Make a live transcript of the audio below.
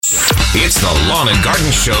It's the Lawn and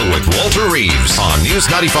Garden Show with Walter Reeves on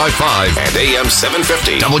News 95.5 and AM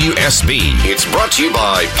 750 WSB. It's brought to you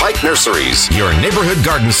by Pike Nurseries, your neighborhood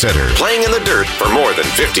garden center, playing in the dirt for more than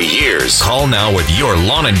 50 years. Call now with your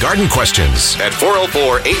lawn and garden questions at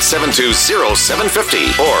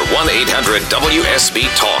 404-872-0750 or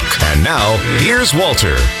 1-800-WSB-TALK. And now, here's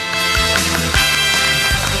Walter.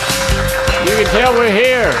 You can tell we're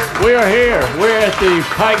here. We are here. We're at the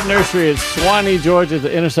Pike Nursery at Suwanee, Georgia,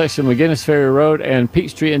 the intersection of McGinnis Ferry Road and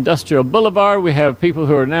Peachtree Industrial Boulevard. We have people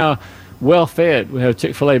who are now well fed. We have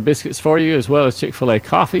Chick-fil-A biscuits for you as well as Chick-fil-A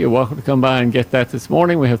coffee. You're welcome to come by and get that this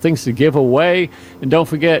morning. We have things to give away. And don't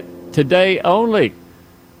forget, today only,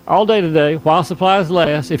 all day today, while supplies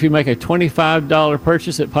last, if you make a $25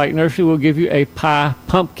 purchase at Pike Nursery, we'll give you a pie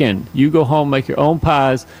pumpkin. You go home, make your own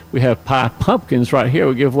pies. We have pie pumpkins right here.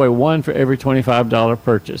 We give away one for every $25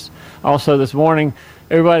 purchase. Also this morning,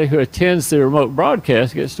 everybody who attends the remote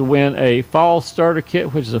broadcast gets to win a fall starter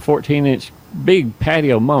kit, which is a 14-inch big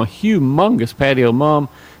patio mum, humongous patio mum,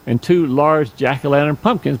 and 2 large jack-o'-lantern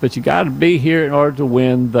pumpkins. But you got to be here in order to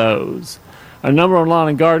win those. Our number on Lawn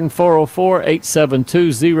and Garden,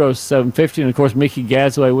 404-872-0750. And, of course, Mickey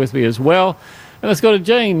Gadsway with me as well. And let's go to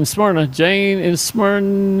Jane in Smyrna. Jane in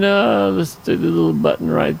Smyrna. Let's do the little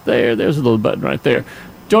button right there. There's a little button right there.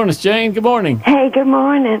 Join us, Jane. Good morning. Hey, good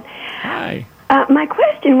morning. Hi. My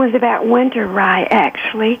question was about winter rye,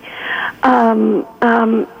 actually.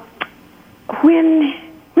 When's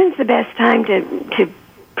the best time to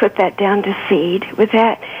put that down to seed? Was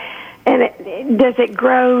that... And does it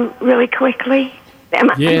grow really quickly?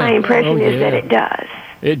 My impression is that it does.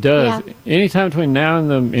 It does. Yeah. Anytime between now and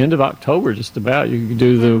the end of October, just about, you can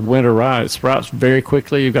do the winter rye. It sprouts very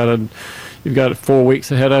quickly. You've got 4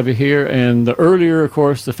 weeks ahead of you here, and the earlier, of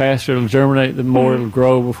course, the faster it'll germinate, the more it'll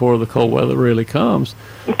grow before the cold weather really comes.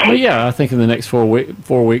 Okay. But yeah, I think in the next 4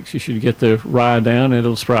 weeks you should get the rye down, and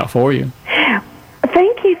it'll sprout for you.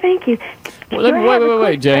 Thank you. Well,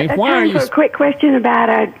 wait, Jane. Why are you? A quick question about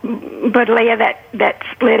a buddleia that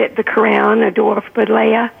split at the crown, a dwarf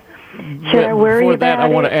buddleia. Should I worry Before about that, it?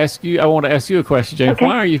 I want to ask you a question, Jane. Okay.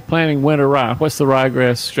 Why are you planting winter rye? What's the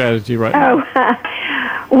ryegrass strategy right now?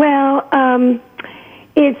 Well,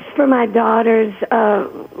 it's for my daughter's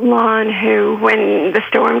lawn, who, when the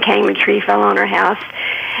storm came, a tree fell on her house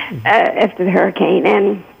after the hurricane,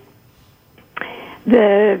 and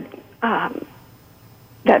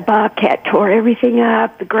that bobcat tore everything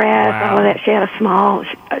up, the grass, all of that. She has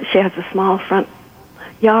a small front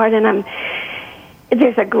yard, and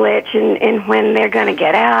there's a glitch in when they're going to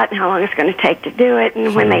get out and how long it's going to take to do it,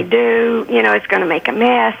 and when they do, it's going to make a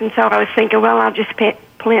mess. And so I was thinking, well, I'll just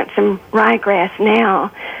plant some ryegrass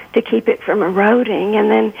now to keep it from eroding,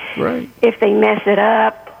 and then if they mess it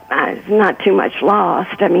up, it's not too much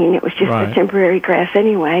lost. I mean, it was just a temporary grass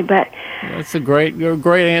anyway. But that's a great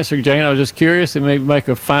answer, Jane. I was just curious. It may make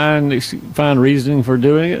a fine reasoning for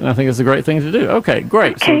doing it, and I think it's a great thing to do. Okay,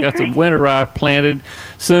 great. So we got the winter rye planted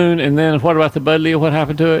soon, and then what about the buddleia? What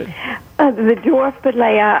happened to it? The dwarf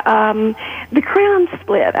buddleia, the crown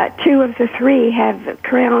split. 2 of the 3 have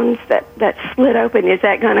crowns that split open. Is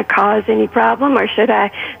that going to cause any problem, or should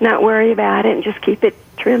I not worry about it and just keep it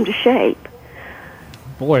trimmed to shape?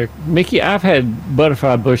 Boy, Mickey, I've had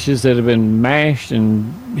butterfly bushes that have been mashed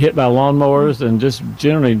and hit by lawnmowers and just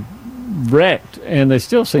generally wrecked, and they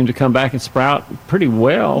still seem to come back and sprout pretty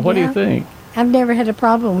well. What do you think? I've never had a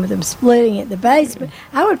problem with them splitting at the base, but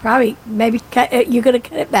I would probably maybe cut it. You're going to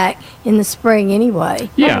cut it back in the spring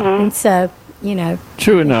anyway. Yeah. And so,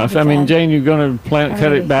 True enough. I mean, Jane, you're going to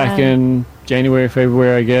cut it back in January,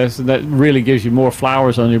 February, I guess, and that really gives you more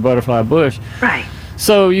flowers on your butterfly bush. Right.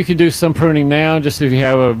 So you can do some pruning now. Just if you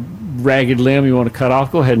have a ragged limb you want to cut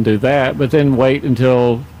off, go ahead and do that. But then wait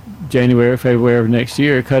until January, February of next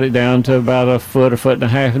year. Cut it down to about a foot and a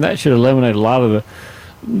half, and that should eliminate a lot of the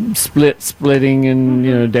splitting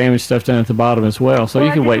and damaged stuff down at the bottom as well. So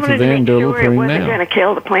you can wait till then and do a little pruning now. It wasn't going to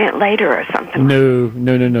kill the plant later or something. No.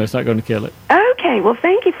 It's not going to kill it. Okay. Well,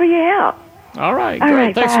 thank you for your help. All right. Great.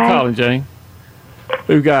 Right, Thanks for calling, Jane.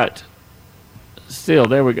 We've got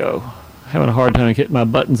there we go. Having a hard time getting my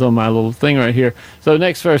buttons on my little thing right here. So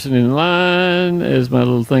next person in line, as my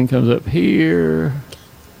little thing comes up here,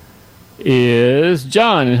 is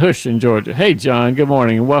John in Houston, Georgia. Hey, John. Good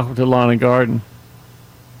morning, and welcome to Lawn and Garden.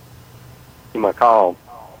 My call.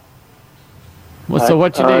 So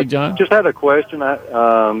what you need, John? Just had a question. I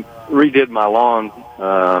redid my lawn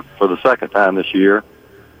for the second time this year,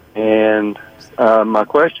 and my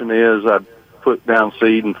question is, I put down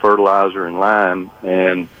seed and fertilizer and lime,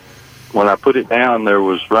 and when I put it down, there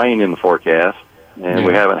was rain in the forecast, and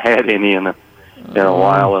we haven't had any in a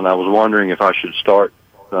while, and I was wondering if I should start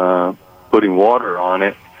putting water on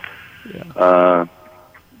it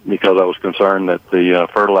because I was concerned that the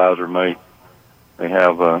fertilizer may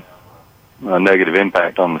have a negative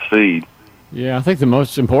impact on the seed. Yeah, I think the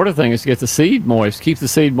most important thing is to get the seed moist. Keep the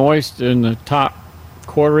seed moist in the top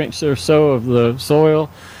quarter-inch or so of the soil.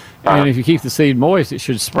 And if you keep the seed moist, it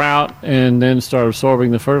should sprout and then start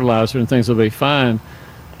absorbing the fertilizer, and things will be fine.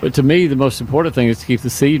 But to me, the most important thing is to keep the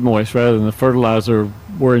seed moist rather than the fertilizer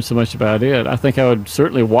worrying so much about it. I think I would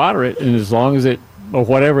certainly water it, and as long as it, or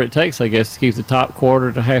whatever it takes, I guess, to keep the top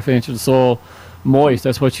quarter to half inch of the soil moist,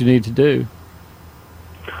 that's what you need to do.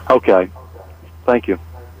 Okay. Thank you.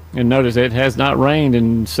 And notice it has not rained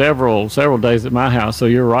in several days at my house, so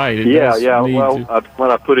you're right. Yeah. Well,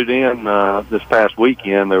 when I put it in this past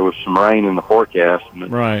weekend, there was some rain in the forecast.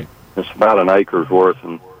 And right. It's about an acre's worth,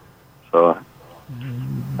 and so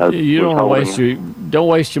you don't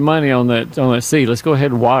waste your money on that seed. Let's go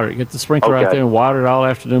ahead and water it. Get the sprinkler out there and water it all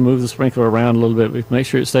afternoon. Move the sprinkler around a little bit. Make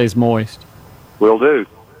sure it stays moist. Will do.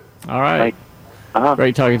 All right.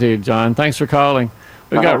 Great talking to you, John. Thanks for calling.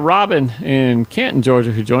 We've got Robin in Canton,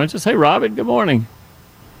 Georgia, who joins us. Hey, Robin, good morning.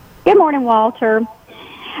 Good morning, Walter.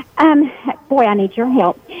 Boy, I need your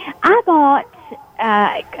help. I bought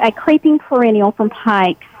a creeping perennial from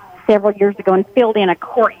Pikes several years ago and filled in a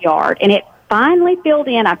courtyard, and it finally filled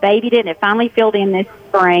in. I babied it, and it finally filled in this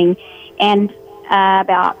spring. And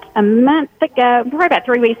about a month ago, probably about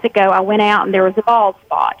 3 weeks ago, I went out, and there was a bald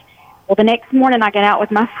spot. Well, the next morning, I got out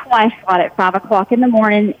with my flashlight at 5 o'clock in the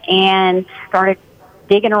morning and started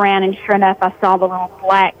digging around, and sure enough, I saw the little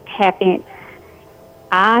black half-inch.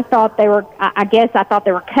 I thought they were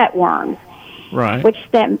cutworms. Right. Which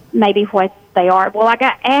that may be what they are. Well,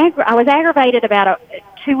 I was aggravated about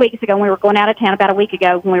 2 weeks ago when we were going out of town, about a week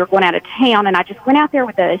ago when we were going out of town, and I just went out there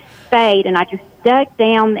with a spade, and I just dug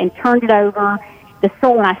down and turned it over the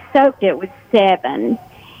soil, and I soaked it with 7.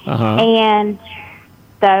 And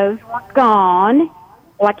those were gone.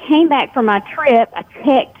 Well, I came back from my trip. I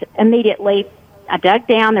checked immediately. I dug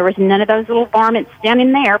down. There was none of those little varmints down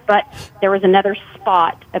in there, but there was another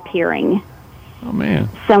spot appearing. Oh, man.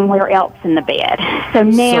 Somewhere else in the bed. So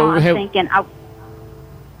now I'm thinking...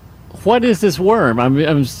 What is this worm?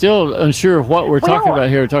 I'm still unsure of what we're talking about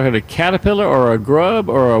here. We're talking a caterpillar or a grub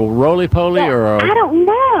or a roly-poly or a... I don't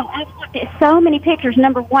know. I've looked at so many pictures.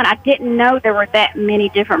 Number one, I didn't know there were that many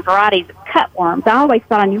different varieties of cutworms. I always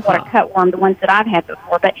thought I knew what a cutworm, the ones that I've had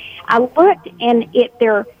before. But I looked, and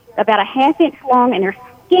they're about a half-inch long, and they're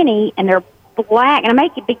skinny, and they're black. And I may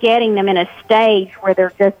be getting them in a stage where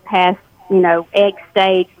they're just past, egg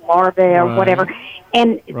stage, larvae, or whatever.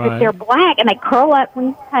 And they're black, and they curl up when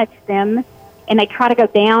you touch them, and they try to go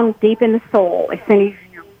down deep in the soil as soon as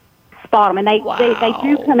you spot them. And they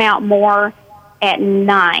do come out more at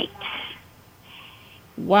night.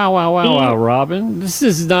 Wow, Robin. This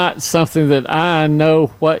is not something that I know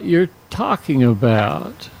what you're talking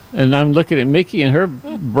about. And I'm looking at Mickey, and her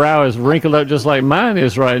brow is wrinkled up just like mine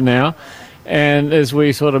is right now. And as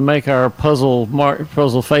we sort of make our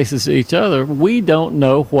puzzle faces to each other, we don't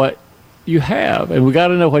know what you have, and we got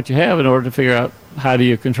to know what you have in order to figure out how do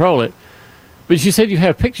you control it. But you said you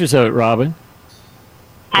have pictures of it, Robin.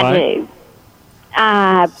 I do.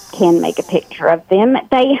 I can make a picture of them.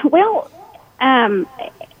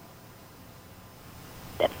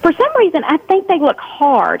 For some reason, I think they look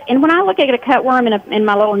hard. And when I look at a cutworm in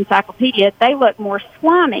my little encyclopedia, they look more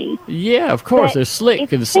slimy. Yeah, of course. They're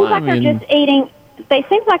slick and slimy. They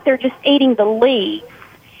seem like they're just eating the leaves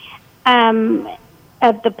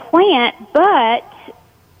of the plant, but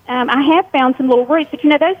I have found some little roots. But,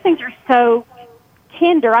 those things are so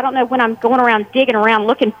tender. I don't know when I'm going around digging around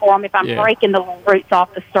looking for them if I'm breaking the little roots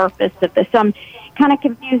off the surface of this. So I'm kind of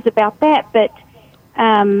confused about that. But,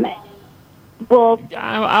 I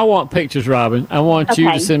want pictures, Robin. I want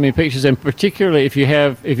you to send me pictures, and particularly if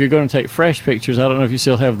you're going to take fresh pictures. I don't know if you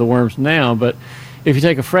still have the worms now, but if you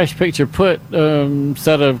take a fresh picture, put a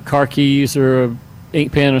set of car keys or a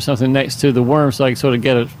ink pen or something next to the worm so I can sort of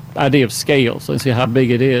get an idea of scale, so I can see how big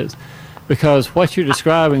it is. Because what you're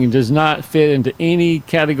describing does not fit into any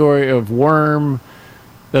category of worm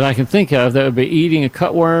that I can think of that would be eating a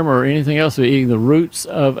cutworm or anything else, would be eating the roots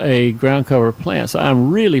of a ground cover plant. So I'm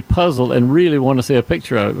really puzzled and really want to see a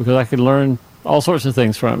picture of it because I could learn all sorts of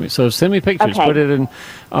things from it. So send me pictures. Put it in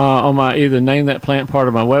on my, either name that plant part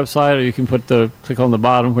of my website, or you can click on the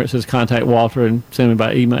bottom where it says Contact Walter and send me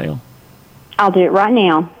by email. I'll do it right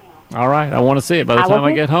now. All right. I want to see it by the time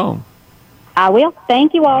I get home. I will.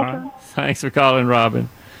 Thank you, Walter. Right. Thanks for calling, Robin.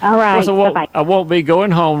 All right. I won't be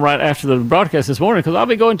going home right after the broadcast this morning because I'll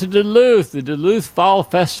be going to Duluth. The Duluth Fall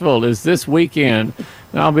Festival is this weekend.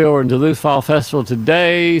 And I'll be over in Duluth Fall Festival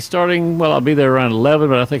today, I'll be there around 11,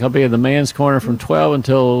 but I think I'll be in the Man's Corner from 12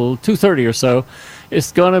 until 2:30 or so.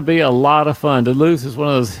 It's going to be a lot of fun. Duluth is one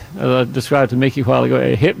of those, as I described to Mickey a while ago,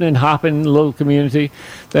 a hipping and hopping little community.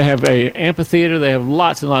 They have an amphitheater. They have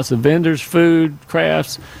lots and lots of vendors, food,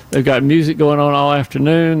 crafts. They've got music going on all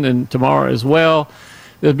afternoon and tomorrow as well.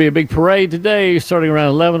 There'll be a big parade today starting around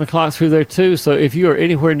 11 o'clock through there, too. So if you are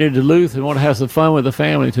anywhere near Duluth and want to have some fun with the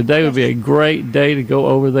family, today would be a great day to go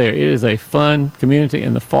over there. It is a fun community,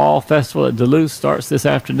 and the Fall Festival at Duluth starts this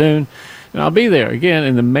afternoon. And I'll be there, again,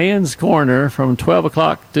 in the Man's Corner from 12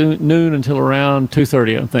 o'clock noon until around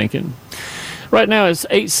 2:30, I'm thinking. Right now, it's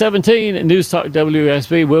 8:17 at News Talk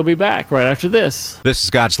WSB. We'll be back right after this. This is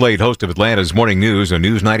Scott Slade, host of Atlanta's Morning News on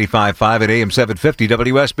News 95.5 at AM 750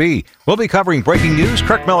 WSB. We'll be covering breaking news,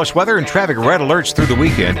 Kirk Mellish weather, and traffic red alerts through the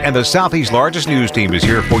weekend. And the Southeast's largest news team is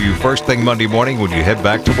here for you first thing Monday morning when you head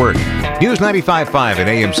back to work. News 95.5 at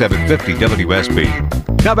AM 750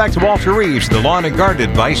 WSB. Now back to Walter Reeves, the lawn and garden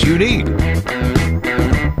advice you need.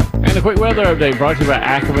 And a quick weather update brought to you by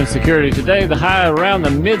Ackerman Security. Today, the high around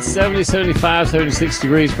the mid-70s, 75, 76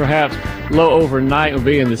 degrees perhaps. Low overnight will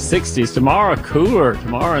be in the 60s. Tomorrow, cooler.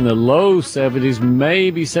 Tomorrow in the low 70s,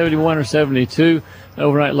 maybe 71 or 72.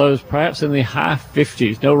 Overnight lows perhaps in the high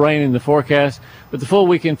 50s. No rain in the forecast, but the full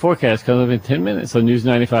weekend forecast comes up in 10 minutes on News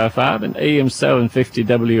 95.5 and AM 750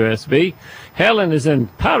 WSB. Helen is in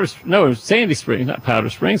Sandy Springs, not Powder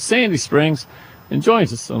Springs, Sandy Springs, and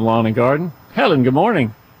joins us on Lawn and Garden. Helen, good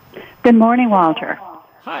morning. Good morning, Walter.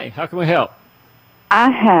 Hi, how can we help? I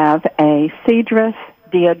have a Cedrus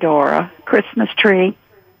deodora Christmas tree.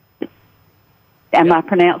 Am I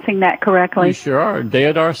pronouncing that correctly? You sure are.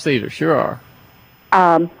 Deodar cedar, sure are.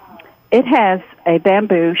 It has a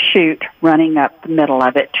bamboo shoot running up the middle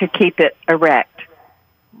of it to keep it erect.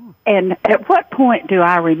 And at what point do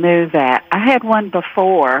I remove that? I had one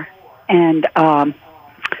before, and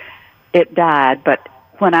it died, but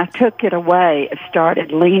when I took it away, it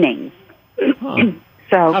started leaning. Huh.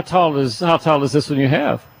 So how tall is this one you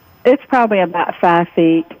have? It's probably about 5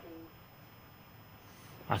 feet.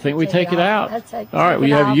 I think we take it out. All right,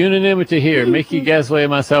 we have unanimity here. Mickey Gasway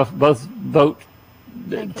and myself both vote.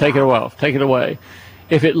 Take it off. Take it away.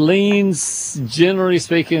 If it leans, generally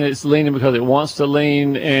speaking, it's leaning because it wants to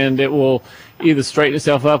lean, and it will either straighten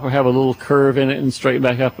itself up or have a little curve in it and straighten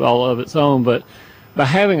back up all of its own. But by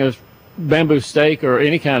having a bamboo stake or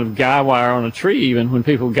any kind of guy wire on a tree, even when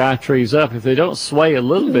people guy trees up, if they don't sway a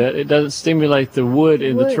little bit, it doesn't stimulate the wood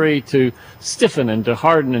in the tree to stiffen and to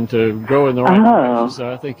harden and to grow in the right direction.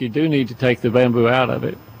 So I think you do need to take the bamboo out of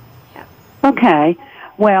it. Okay.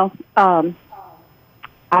 Well, the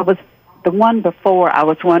one before, I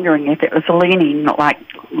was wondering if it was leaning, like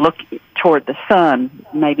looking toward the sun,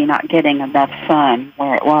 maybe not getting enough sun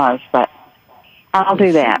where it was, but I'll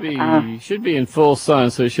do that. Should be in full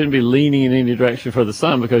sun, so it shouldn't be leaning in any direction for the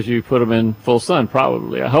sun because you put them in full sun,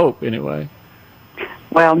 probably. I hope, anyway.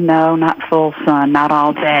 Well, no, not full sun, not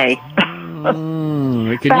all day.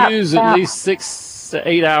 It could use at least 6 to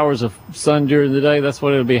 8 hours of sun during the day. That's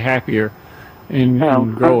when it'll be happier in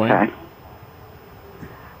growing.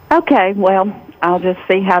 Okay, well, I'll just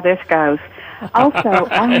see how this goes. Also,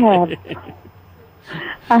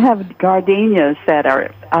 I have gardenias that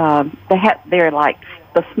are they're like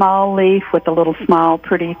the small leaf with the little small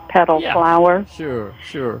pretty petal flower. Sure.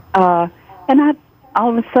 And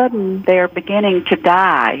all of a sudden they're beginning to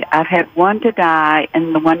die. I've had one to die,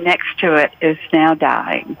 and the one next to it is now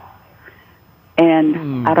dying.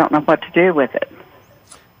 And I don't know what to do with it.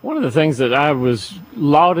 One of the things that I was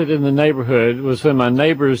lauded in the neighborhood was when my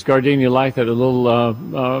neighbor's gardenia like that, a little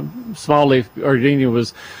small leaf gardenia,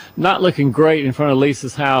 was not looking great in front of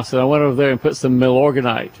Lisa's house, and I went over there and put some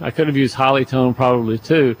Milorganite. I could have used Hollytone probably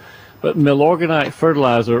too, but Milorganite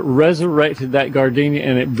fertilizer resurrected that gardenia,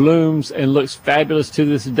 and it blooms and looks fabulous to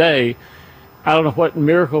this day. I don't know what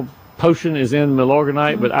miracle potion is in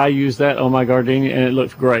Milorganite, but I use that on my gardenia, and it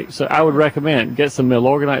looks great. So I would recommend get some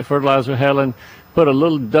Milorganite fertilizer, Helen. Put a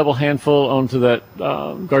little double handful onto that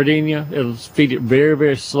gardenia. It'll feed it very,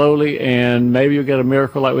 very slowly, and maybe you'll get a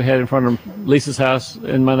miracle like we had in front of Lisa's house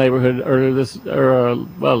in my neighborhood earlier it's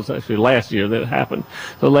actually last year that it happened.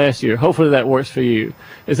 So last year. Hopefully that works for you.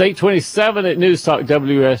 It's 8:27 at News Talk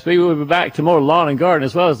WSB. We'll be back to more Lawn and Garden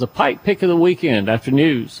as well as the Pike Pick of the Weekend after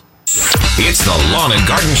news. It's the Lawn and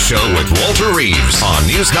Garden Show with Walter Reeves on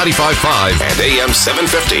News 95.5 and AM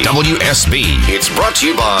 750 WSB. It's brought to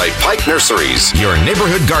you by Pike Nurseries, your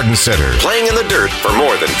neighborhood garden center, playing in the dirt for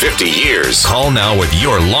more than 50 years. Call now with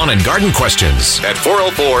your lawn and garden questions at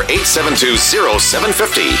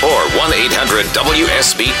 404-872-0750 or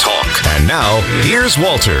 1-800-WSB-TALK. And now, here's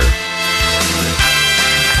Walter.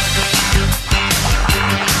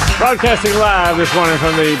 Broadcasting live this morning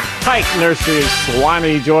from the Pike Nursery in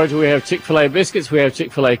Suwanee, Georgia. We have Chick-fil-A biscuits. We have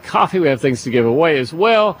Chick-fil-A coffee. We have things to give away as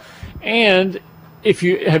well. And if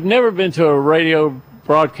you have never been to a radio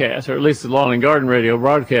broadcast, or at least a lawn and garden radio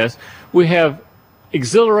broadcast, we have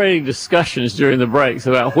exhilarating discussions during the breaks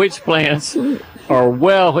about which plants are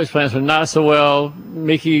well, which plants are not so well.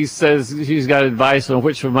 Mickey says she's got advice on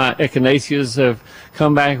which of my echinaceas have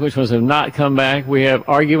come back, which ones have not come back. We have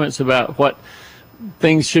arguments about what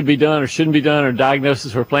things should be done or shouldn't be done, or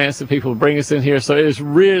diagnosis for plants that people bring us in here. So it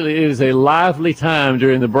is a lively time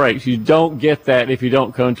during the breaks. You don't get that if you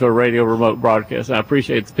don't come to a radio remote broadcast. And I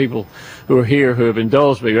appreciate the people who are here who have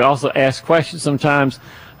indulged me. We also ask questions sometimes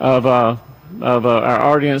of our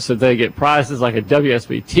audience that they get prizes like a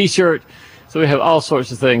WSB t-shirt. So we have all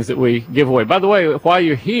sorts of things that we give away. By the way, while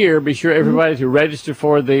you're here, be sure everybody to register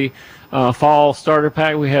for the fall starter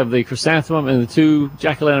pack. We have the chrysanthemum and the 2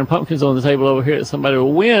 jack-o'-lantern pumpkins on the table over here that somebody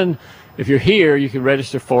will win. If you're here, you can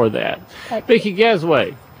register for that. Vicki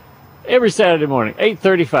Gasway, every Saturday morning,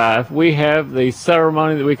 8:35, we have the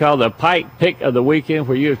ceremony that we call the Pike Pick of the Weekend,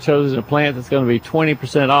 where you have chosen a plant that's going to be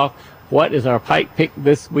 20% off. What is our Pike Pick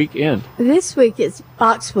this weekend? This week it's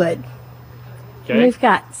boxwood. Okay. We've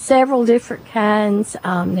got several different kinds.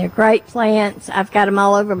 They're great plants. I've got them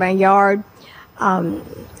all over my yard.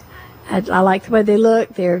 I like the way they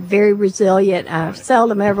look. They're very resilient. I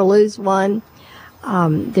seldom ever lose one.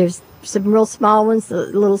 There's some real small ones, the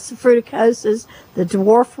little fruticosas, the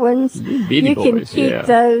dwarf ones. You can keep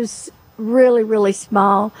those really, really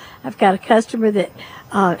small. I've got a customer that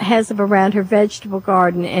has them around her vegetable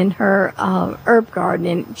garden and her herb garden,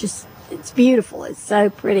 and it's beautiful. It's so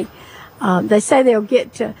pretty. They say they'll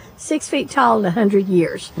get to 6 feet tall in 100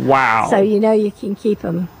 years. Wow. So you can keep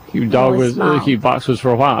them. Keep boxwoods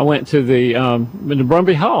for a while. I went to the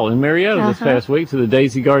Brumby Hall in Marietta this past week, to the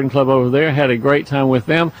Daisy Garden Club over there. Had a great time with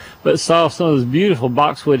them, but saw some of those beautiful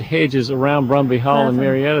boxwood hedges around Brumby Hall in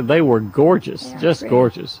Marietta. They were gorgeous,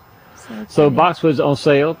 gorgeous. So boxwoods on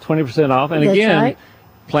sale, 20% off. And again,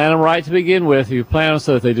 plant them right to begin with. If you plant them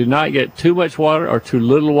so that they do not get too much water or too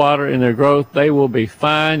little water in their growth, they will be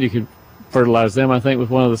fine. You can fertilize them, I think, with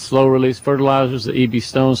one of the slow-release fertilizers. The E.B.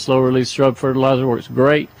 Stone slow-release shrub fertilizer works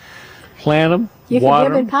great. Plant them, you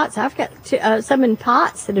water can give them in pots. I've got some in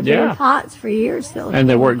pots that have been in pots for years. And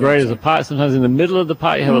they work great as a pot. Sometimes in the middle of the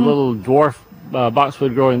pot, you have a little dwarf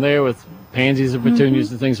boxwood growing there with pansies and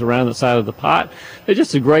petunias and things around the side of the pot. They're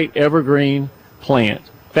just a great evergreen plant.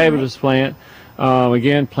 Fabulous plant.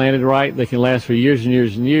 Again, planted right, they can last for years and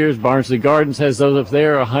years and years. Barnsley Gardens has those up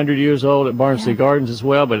there, 100 years old at Barnsley Gardens as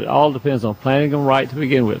well, but it all depends on planting them right to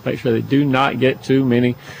begin with. Make sure they do not get too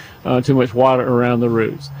much water around the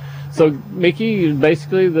roots. So, Mickey,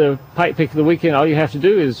 basically the Pike Pick of the Weekend, all you have to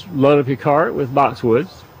do is load up your cart with boxwoods,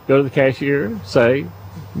 go to the cashier, say,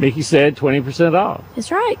 Mickey said 20% off.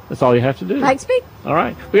 That's right. That's all you have to do. Pike's Peak. All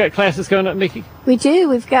right. We got classes coming up, Mickey? We do.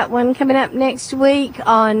 We've got one coming up next week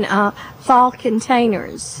on fall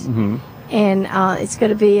containers. Mm-hmm. And it's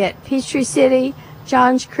going to be at Peachtree City,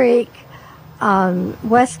 Johns Creek,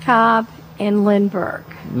 West Cobb, and Lindbergh.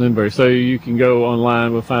 So you can go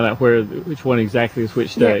online. We'll find out which one exactly is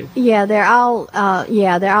which day. They're all at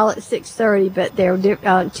 6:30, but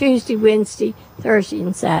they're Tuesday, Wednesday, Thursday,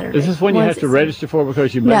 and Saturday. Is this one you have to register for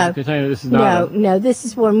because you made the container? This is not. No. This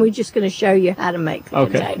is one we're just going to show you how to make the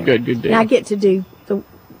container. Good deal. And I get to do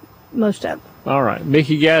most of them. All right.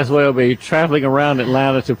 Mickey Gasway will be traveling around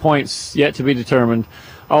Atlanta to points yet to be determined,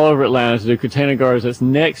 all over Atlanta to do container gardens. That's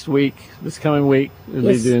next week, this coming week.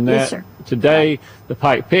 We'll be doing that. Yes, sir. Today, the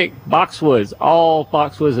Pike Pick, boxwoods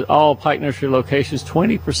at all Pike Nursery locations,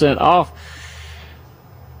 20% off.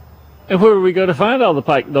 And where would we go to find all the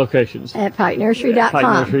Pike locations? At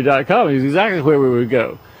PikeNursery.com. PikeNursery.com is exactly where we would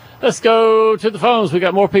go. Let's go to the phones. We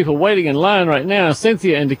got more people waiting in line right now.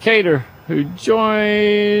 Cynthia in Decatur, who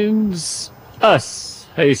joins us.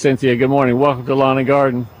 Hey, Cynthia, good morning. Welcome to Lawn and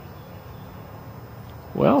Garden.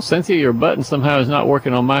 Well, Cynthia, your button somehow is not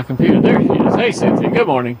working on my computer. There she is. Hey, Cynthia, good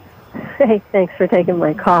morning. Hey, thanks for taking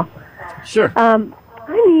my call. Sure. I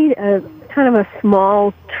need a kind of a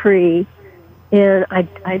small tree, and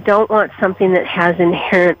I don't want something that has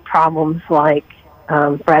inherent problems like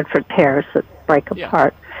Bradford pears that break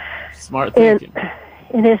apart. Smart thinking.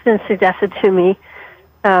 And it has been suggested to me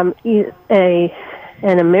an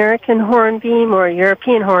American hornbeam or a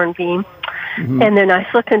European hornbeam, and they're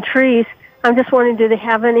nice-looking trees. I'm just wondering, do they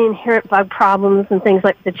have any inherent bug problems and things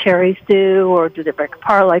like the cherries do, or do they break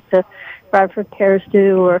apart like the Bradford pears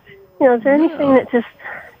do, or, is there anything that just,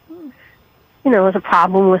 is a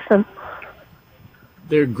problem with them?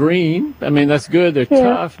 They're green. I mean, that's good. They're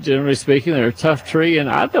tough, generally speaking. They're a tough tree. And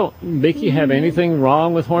I don't, Vicki, have anything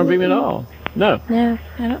wrong with hornbeam at all. No. No,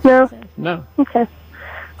 I don't think so. No. Okay.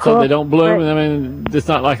 So they don't bloom. I mean, it's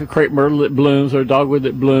not like a crepe myrtle that blooms or a dogwood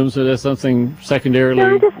that blooms. So that's something secondarily,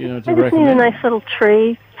 I just recommend. need a nice little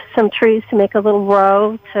tree, some trees to make a little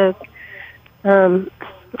row to,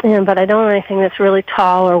 but I don't want anything that's really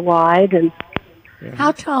tall or wide. And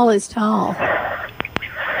How tall is tall?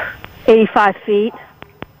 85 feet.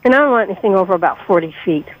 And I don't want anything over about 40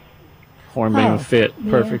 feet. Hornbeam will fit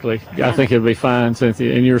perfectly. I think it'll be fine,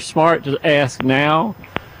 Cynthia. And you're smart to ask now,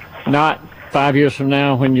 not 5 years from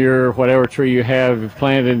now when you're whatever tree you have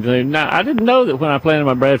planted. Now, I didn't know that when I planted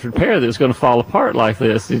my Bradford pear that it was going to fall apart like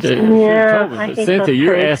this. I But think Cynthia, so,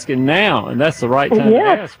 you're too. asking now, and that's the right time to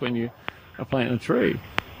ask when you are planting a tree.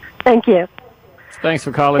 Thank you. Thanks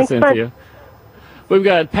for calling, Thanks, Cynthia. We've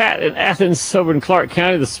got Pat in Athens over in Clark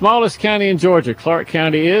County, the smallest county in Georgia. Clark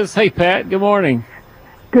County is. Hey, Pat, good morning.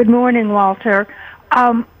 Good morning, Walter.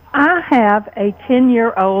 I have a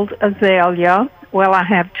 10-year-old azalea. Well, I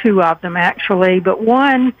have two of them, actually, but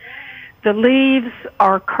one, the leaves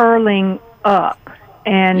are curling up,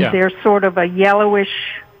 and they're sort of a yellowish,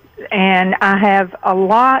 and I have a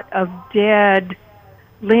lot of dead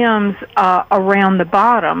limbs around the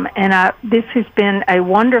bottom, and this has been a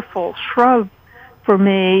wonderful shrub for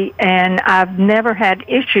me, and I've never had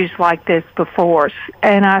issues like this before.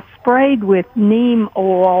 And I sprayed with neem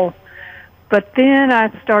oil, but then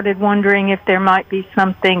I started wondering if there might be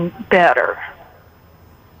something better.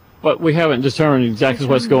 But we haven't determined exactly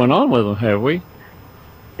what's going on with them, have we?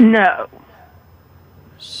 No.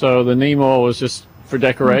 So the neem oil was just for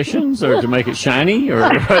decorations or to make it shiny or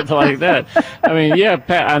something like that? I mean, yeah,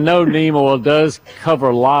 Pat, I know neem oil does cover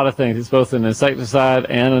a lot of things. It's both an insecticide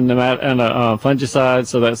and a fungicide,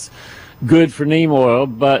 so that's good for neem oil.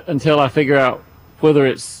 But until I figure out whether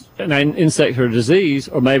it's an insect or disease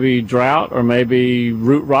or maybe drought or maybe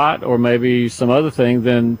root rot or maybe some other thing,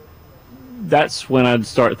 then that's when I'd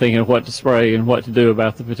start thinking of what to spray and what to do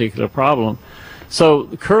about the particular problem. So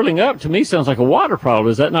curling up to me sounds like a water problem.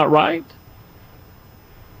 Is that not right?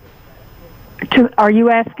 Are you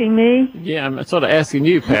asking me? Yeah, I'm sort of asking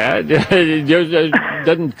you, Pat.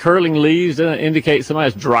 Doesn't curling leaves indicate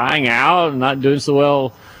somebody's drying out and not doing so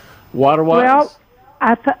well water-wise? Well,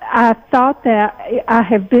 I thought that I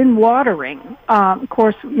have been watering. Of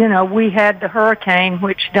course, we had the hurricane,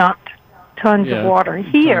 which dumped tons of water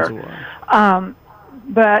here. And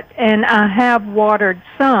I have watered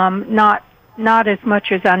some, not as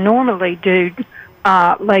much as I normally do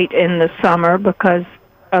late in the summer because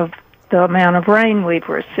of the amount of rain we've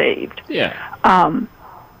received. Yeah.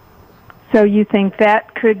 So you think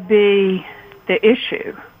that could be the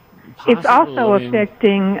issue? Possible, it's also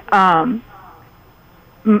affecting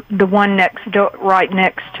the one right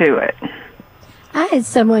next to it. I had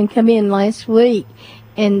someone come in last week,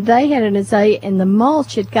 and they had an azalea, and the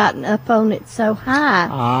mulch had gotten up on it so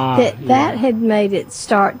high that had made it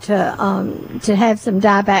start to have some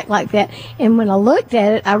dieback like that. And when I looked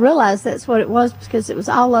at it, I realized that's what it was because it was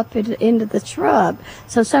all up into the shrub.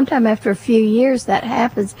 So sometime after a few years that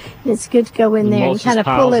happens, and it's good to go in there and kind of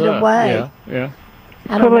pull it away. Yeah.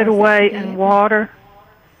 Pull it away in water.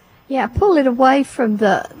 Yeah, pull it away from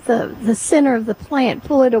the center of the plant.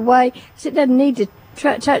 Pull it away because it doesn't need to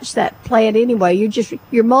touch that plant anyway.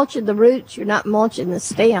 You're mulching the roots. You're not mulching the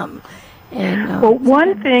stem. And well,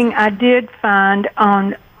 one thing I did find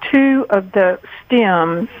on two of the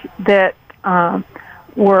stems that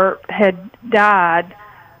had died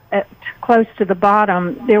close to the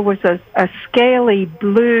bottom, there was a scaly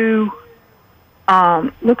blue,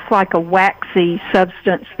 looks like a waxy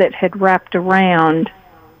substance that had wrapped around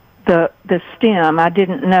the stem. I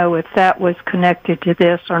didn't know if that was connected to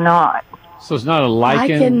this or not. So it's not a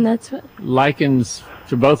lichen. That's what. Lichens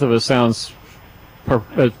to both of us sounds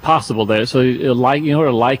possible there. So you know what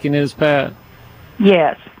a lichen is, Pat?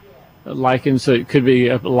 Yes. A lichen. So it could be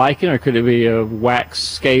a lichen, or could it be a wax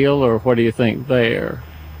scale, or what do you think there?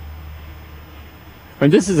 I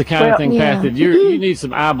mean, this is the kind of thing, Pat, that you need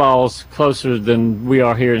some eyeballs closer than we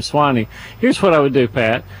are here in Swanee. Here's what I would do,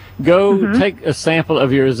 Pat. Go take a sample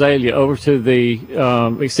of your azalea over to the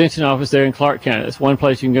extension office there in Clark County. That's one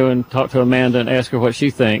place you can go and talk to Amanda and ask her what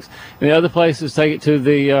she thinks. And the other place is take it to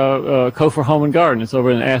the Kofor Home and Garden. It's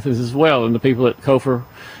over in Athens as well. And the people at Kofor,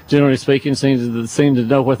 generally speaking, seem to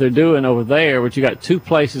know what they're doing over there. But you got two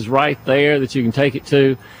places right there that you can take it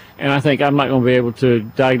to. And I think I'm not going to be able to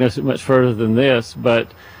diagnose it much further than this.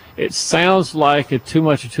 But it sounds like too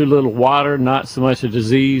much or too little water, not so much a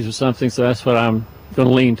disease or something. So that's what I'm going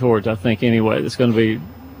to lean towards, I think, anyway. It's going to be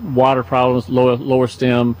water problems, lower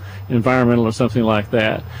stem, environmental, or something like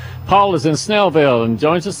that. Paul is in Snellville and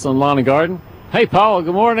joins us on Lawn and Garden. Hey, Paul,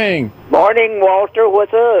 good morning. Morning, Walter.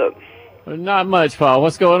 What's up? Not much, Paul.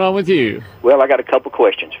 What's going on with you? Well, I got a couple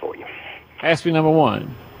questions for you. Ask me number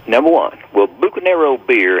one. Number one, will Bucanero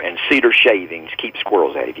beer and cedar shavings keep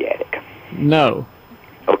squirrels out of your attic? No.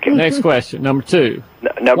 Okay. Next question, number two.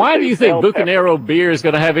 Why do you think Bucanero beer is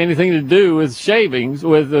going to have anything to do with shavings,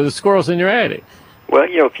 with the squirrels in your attic? Well,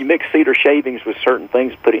 if you mix cedar shavings with certain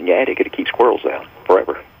things, put it in your attic, it'll keep squirrels out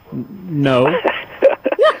forever. No.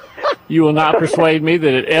 You will not persuade me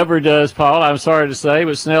that it ever does, Paul. I'm sorry to say,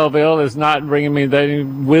 but Snellville is not bringing me any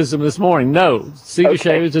wisdom this morning. No, cedar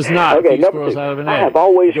shavings does not keep squirrels out of an attic. I have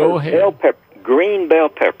always heard green bell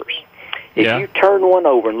peppers. If you turn one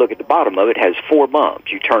over and look at the bottom of it, it has 4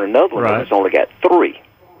 bumps. You turn another one over, it's only got 3.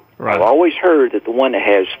 Right. I've always heard that the one that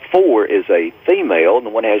has 4 is a female, and the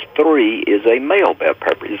one that has 3 is a male bell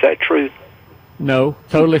pepper. Is that true? No,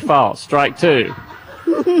 totally false. Strike 2.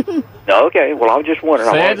 Okay, well, I was just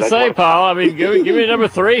wondering. Sad to say, Paul. I mean, give me number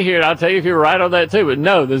 3 here, and I'll tell you if you're right on that, too. But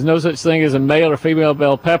no, there's no such thing as a male or female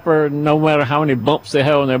bell pepper, no matter how many bumps they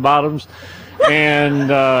have on their bottoms. And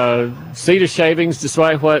cedar shavings,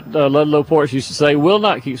 despite what Ludlow Ports used to say, will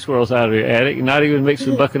not keep squirrels out of your attic, not even mixed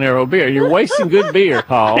with Bucanero beer. You're wasting good beer,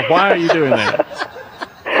 Paul. Why are you doing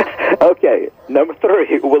that? Okay, number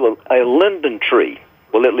 3, will a linden tree,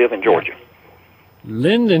 will it live in Georgia?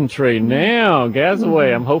 Linden tree. Now,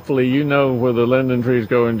 Gazaway, hopefully you know where the linden trees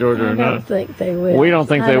go in Georgia or not. I don't think they will. We don't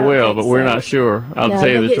think they will, but we're not sure. I'll tell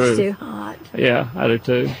you the truth. It's too hot. Yeah, I do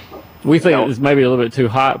too. We think it's maybe a little bit too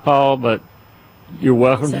hot, Paul, but you're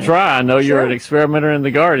welcome to try. I know you're an experimenter in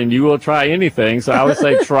the garden. You will try anything. So I would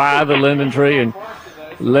say try the linden tree and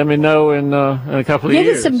let me know in a couple of years.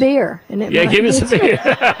 Give it some beer. Give it some beer.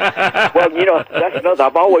 Well, that's another.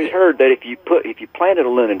 I've always heard that if you planted a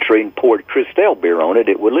linden tree and poured Cristal beer on it,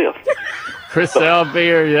 it would live. Cristal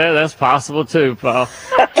beer, yeah, that's possible too, Paul.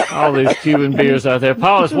 All these Cuban beers out there.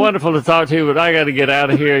 Paul, it's wonderful to talk to you, but I got to get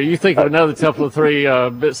out of here. You think of another couple of 3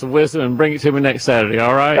 bits of wisdom and bring it to me next Saturday,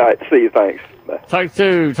 all right? All right, see you, thanks. Bye. Talk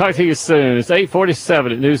to you soon. It's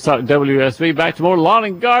 8:47 at News Talk WSB. Back to more Lawn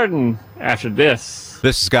and Garden after this.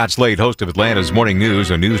 This is Scott Slade, host of Atlanta's Morning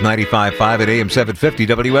News on News 95.5 at AM 750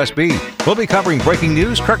 WSB. We'll be covering breaking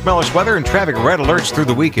news, Kirk Mellish weather, and traffic red alerts through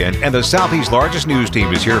the weekend. And the Southeast's largest news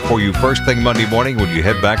team is here for you first thing Monday morning when you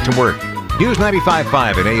head back to work. News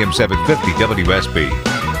 95.5 at AM 750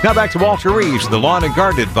 WSB. Now back to Walter Reeves, the lawn and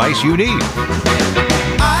garden advice you need.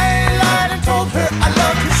 I lied and told her I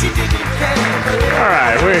loved her, she didn't care. All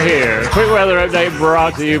right, we're here. Quick weather update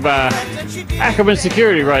brought to you by Ackerman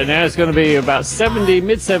Security. Right now it's going to be about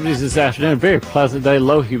mid-70s this afternoon. Very pleasant day,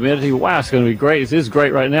 low humidity. Wow, it's going to be great. It is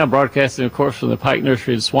great right now. Broadcasting, of course, from the Pike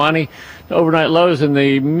Nursery in Swanee. The overnight lows in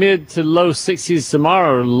the mid to low 60s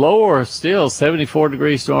tomorrow. Lower still, 74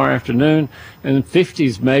 degrees tomorrow afternoon, and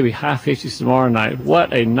 50s, maybe high 50s tomorrow night.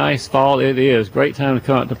 What a nice fall it is. Great time to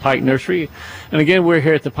come out to Pike Nursery. And again, we're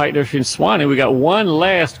here at the Pike Nursery in Swanee. We got one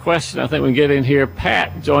last question I think we can get in here.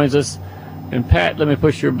 Pat joins us. And Pat, let me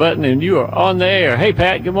push your button, and you are on the air. Hey,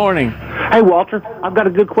 Pat, good morning. Hey, Walter, I've got a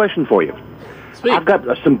good question for you. Speak. I've got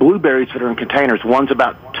some blueberries that are in containers. One's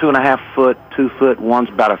about 2.5 foot, 2 foot. One's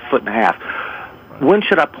about 1.5 feet. When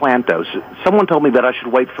should I plant those? Someone told me that I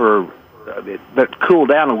should wait for that cool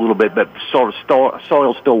down a little bit, but soil's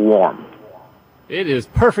still warm. It is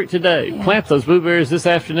perfect today. Yeah. Plant those blueberries this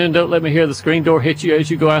afternoon. Don't let me hear the screen door hit you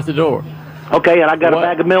as you go out the door. Okay, and I got a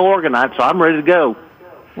bag of mill organite, so I'm ready to go.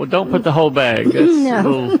 Well, don't put the whole bag. That's a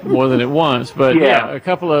little more than it wants. But yeah, a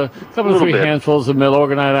couple of 3 handfuls of mill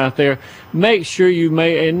organite out there. Make sure you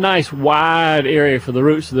make a nice wide area for the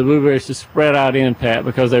roots of the blueberries to spread out in, Pat,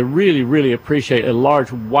 because they really, really appreciate a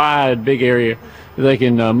large, wide, big area that they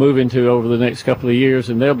can move into over the next couple of years,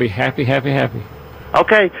 and they'll be happy, happy, happy.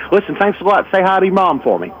 Okay. Listen, thanks a lot. Say hi to your mom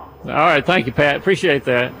for me. All right. Thank you, Pat. Appreciate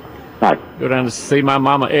that. Bye. Go down to see my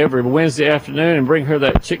mama every Wednesday afternoon and bring her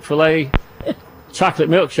that Chick-fil-A chocolate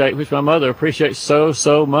milkshake, which my mother appreciates so,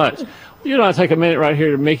 so much. You know, I take a minute right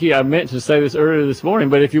here to Mickey. I meant to say this earlier this morning,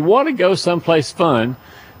 but if you want to go someplace fun,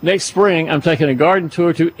 next spring I'm taking a garden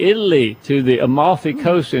tour to Italy, to the Amalfi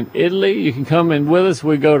Coast in Italy. You can come in with us.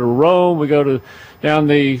 We go to Rome. We go to down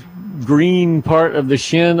the green part of the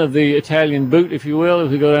shin of the Italian boot, if you will.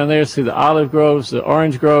 If we go down there, see the olive groves, the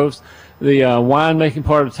orange groves, the wine-making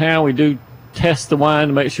part of town. We do test the wine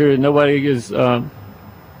to make sure that nobody is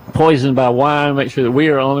poisoned by wine, make sure that we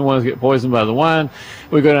are the only ones that get poisoned by the wine.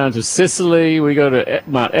 We go down to Sicily, we go to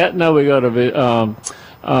Mount Etna, we go to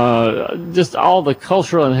just all the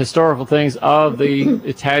cultural and historical things of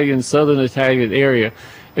the southern Italian area.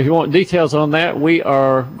 If you want details on that, we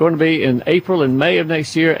are going to be in April and May of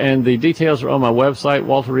next year, and the details are on my website,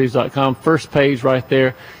 walterreeves.com. First page right there.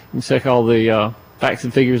 You can check all the facts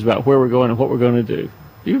and figures about where we're going and what we're going to do.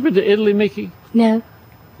 You ever been to Italy, Mickey? No.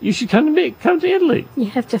 You should come to Italy. You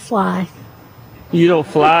have to fly. You don't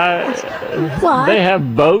fly? Fly. They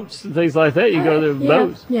have boats and things like that. You go to their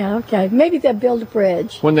boats. Yeah, okay. Maybe they'll build a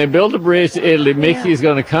bridge. When they build a bridge to Italy, Mickey is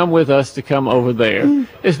going to come with us to come over there.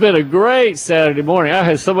 It's been a great Saturday morning. I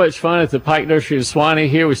had so much fun at the Pike Nursery in Swanee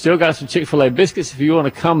here. We still got some Chick-fil-A biscuits. If you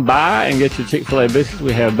want to come by and get your Chick-fil-A biscuits,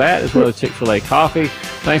 we have that as well as Chick-fil-A coffee.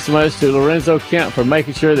 Thanks so much to Lorenzo Kemp for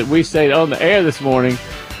making sure that we stayed on the air this morning.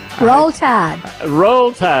 Roll Tide.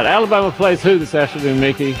 Roll Tide. Alabama plays who this afternoon,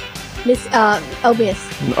 Mickey? Ole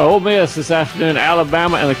Miss. Ole Miss this afternoon,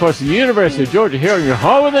 Alabama, and of course the University of Georgia here on your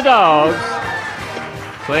home of the Dogs.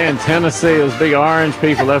 Playing Tennessee, those big orange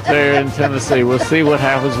people up there in Tennessee. We'll see what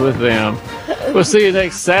happens with them. We'll see you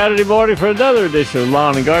next Saturday morning for another edition of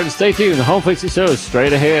Lawn and Garden. Stay tuned. The Home Fixing Show is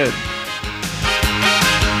straight ahead.